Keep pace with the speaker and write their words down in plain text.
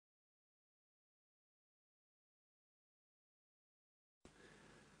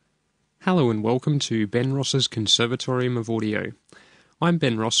Hello and welcome to Ben Ross's Conservatorium of Audio. I'm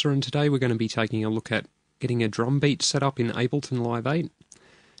Ben Rosser and today we're going to be taking a look at getting a drum beat set up in Ableton Live 8.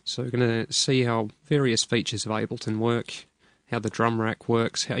 So we're going to see how various features of Ableton work, how the drum rack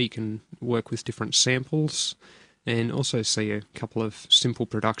works, how you can work with different samples, and also see a couple of simple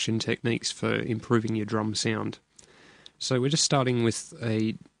production techniques for improving your drum sound. So we're just starting with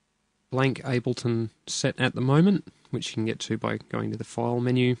a blank Ableton set at the moment, which you can get to by going to the File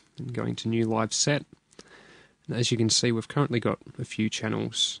menu and going to New Live Set. And as you can see, we've currently got a few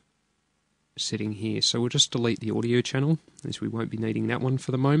channels sitting here, so we'll just delete the audio channel, as we won't be needing that one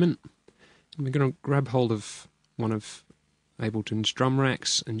for the moment. And we're going to grab hold of one of Ableton's drum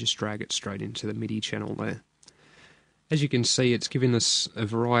racks and just drag it straight into the MIDI channel there. As you can see, it's given us a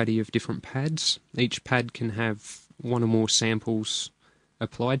variety of different pads. Each pad can have one or more samples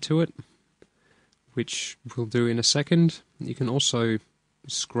applied to it, which we'll do in a second. You can also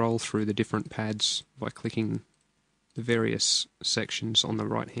scroll through the different pads by clicking the various sections on the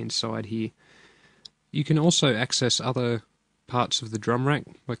right hand side here. You can also access other parts of the drum rack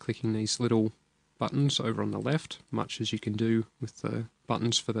by clicking these little buttons over on the left, much as you can do with the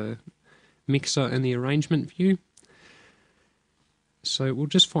buttons for the mixer and the arrangement view. So we'll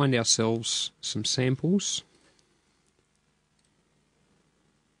just find ourselves some samples.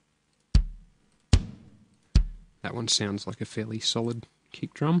 That one sounds like a fairly solid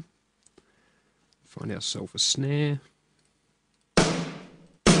kick drum. Find ourselves a snare.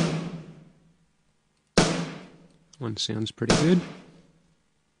 One sounds pretty good.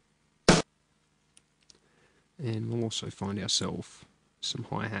 And we'll also find ourselves some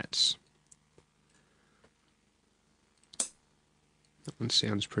hi-hats. That one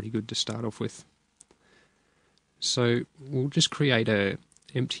sounds pretty good to start off with. So we'll just create an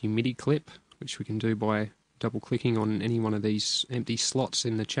empty MIDI clip, which we can do by double-clicking on any one of these empty slots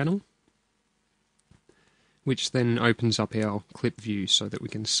in the channel, which then opens up our clip view so that we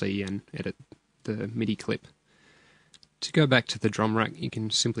can see and edit the MIDI clip. To go back to the drum rack, you can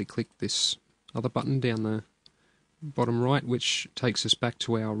simply click this other button down the bottom right, which takes us back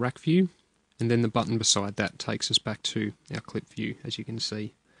to our rack view, and then the button beside that takes us back to our clip view, as you can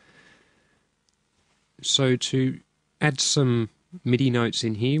see. So to add some MIDI notes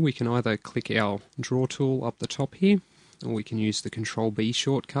in here, we can either click our draw tool up the top here, or we can use the Control-B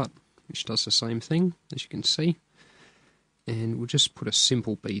shortcut, which does the same thing, as you can see. And we'll just put a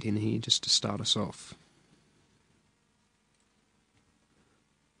simple beat in here just to start us off.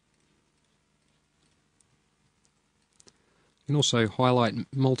 You can also highlight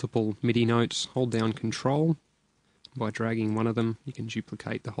multiple MIDI notes, hold down Control. By dragging one of them, you can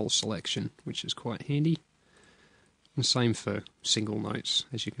duplicate the whole selection, which is quite handy. And same for single notes,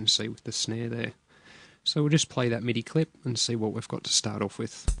 as you can see with the snare there. So we'll just play that MIDI clip and see what we've got to start off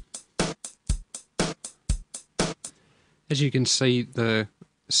with. As you can see, the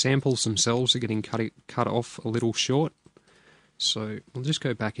samples themselves are getting cut off a little short. So we'll just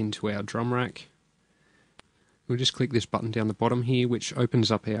go back into our drum rack. We'll just click this button down the bottom here, which opens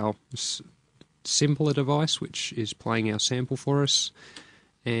up our simpler device, which is playing our sample for us.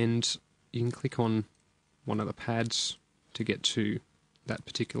 And you can click on one of the pads to get to that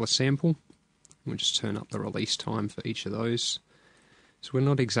particular sample. We'll just turn up the release time for each of those. So we're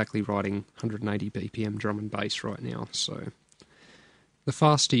not exactly writing 180 BPM drum and bass right now, so the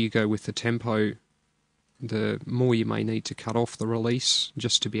faster you go with the tempo, the more you may need to cut off the release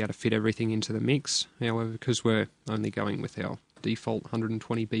just to be able to fit everything into the mix. However, because we're only going with our default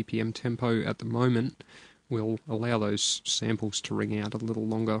 120 BPM tempo at the moment, we'll allow those samples to ring out a little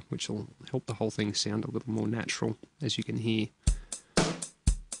longer, which will help the whole thing sound a little more natural, as you can hear.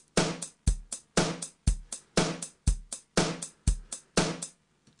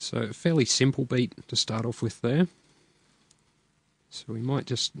 So a fairly simple beat to start off with there. So we might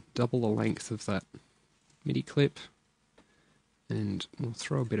just double the length of that MIDI clip, and we'll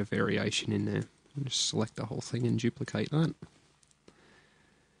throw a bit of variation in there. We'll just select the whole thing and duplicate that.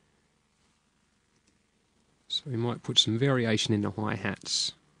 So we might put some variation in the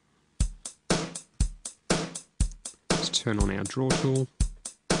hi-hats. Let's turn on our draw tool.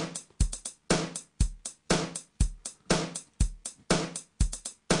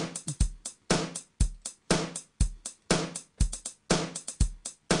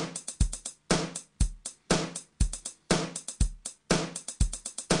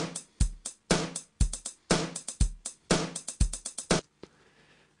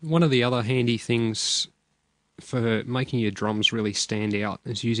 One of the other handy things for making your drums really stand out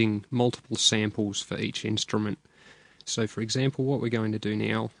is using multiple samples for each instrument. So for example, what we're going to do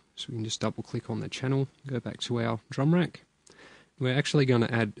now is we can just double click on the channel, go back to our drum rack. we're actually going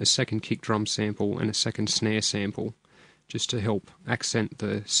to add a second kick drum sample and a second snare sample just to help accent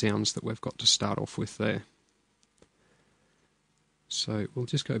the sounds that we've got to start off with there. So we'll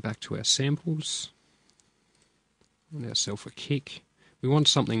just go back to our samples, and ourselves a kick. We want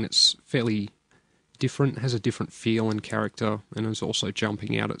something that's fairly different, has a different feel and character, and is also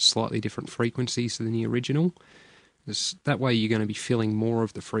jumping out at slightly different frequencies than the original. That way you're going to be filling more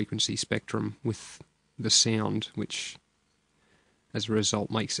of the frequency spectrum with the sound, which as a result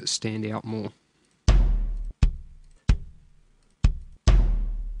makes it stand out more.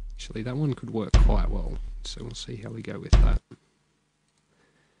 Actually, that one could work quite well, so we'll see how we go with that.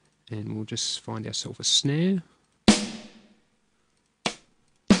 And we'll just find ourselves a snare,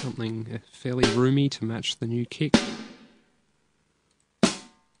 something fairly roomy to match the new kick.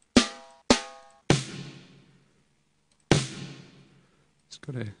 It's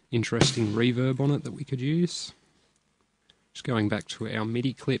got an interesting reverb on it that we could use. Just going back to our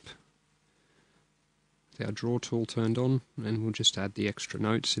MIDI clip with our draw tool turned on, and we'll just add the extra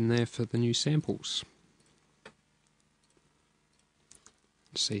notes in there for the new samples.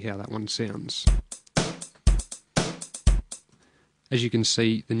 See how that one sounds. As you can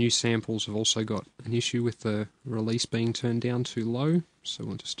see, the new samples have also got an issue with the release being turned down too low, so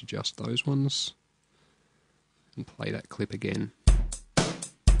we'll just adjust those ones and play that clip again.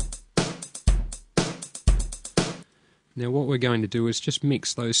 Now what we're going to do is just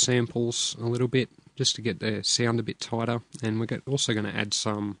mix those samples a little bit just to get their sound a bit tighter, and we're also going to add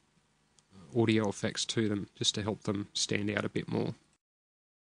some audio effects to them just to help them stand out a bit more.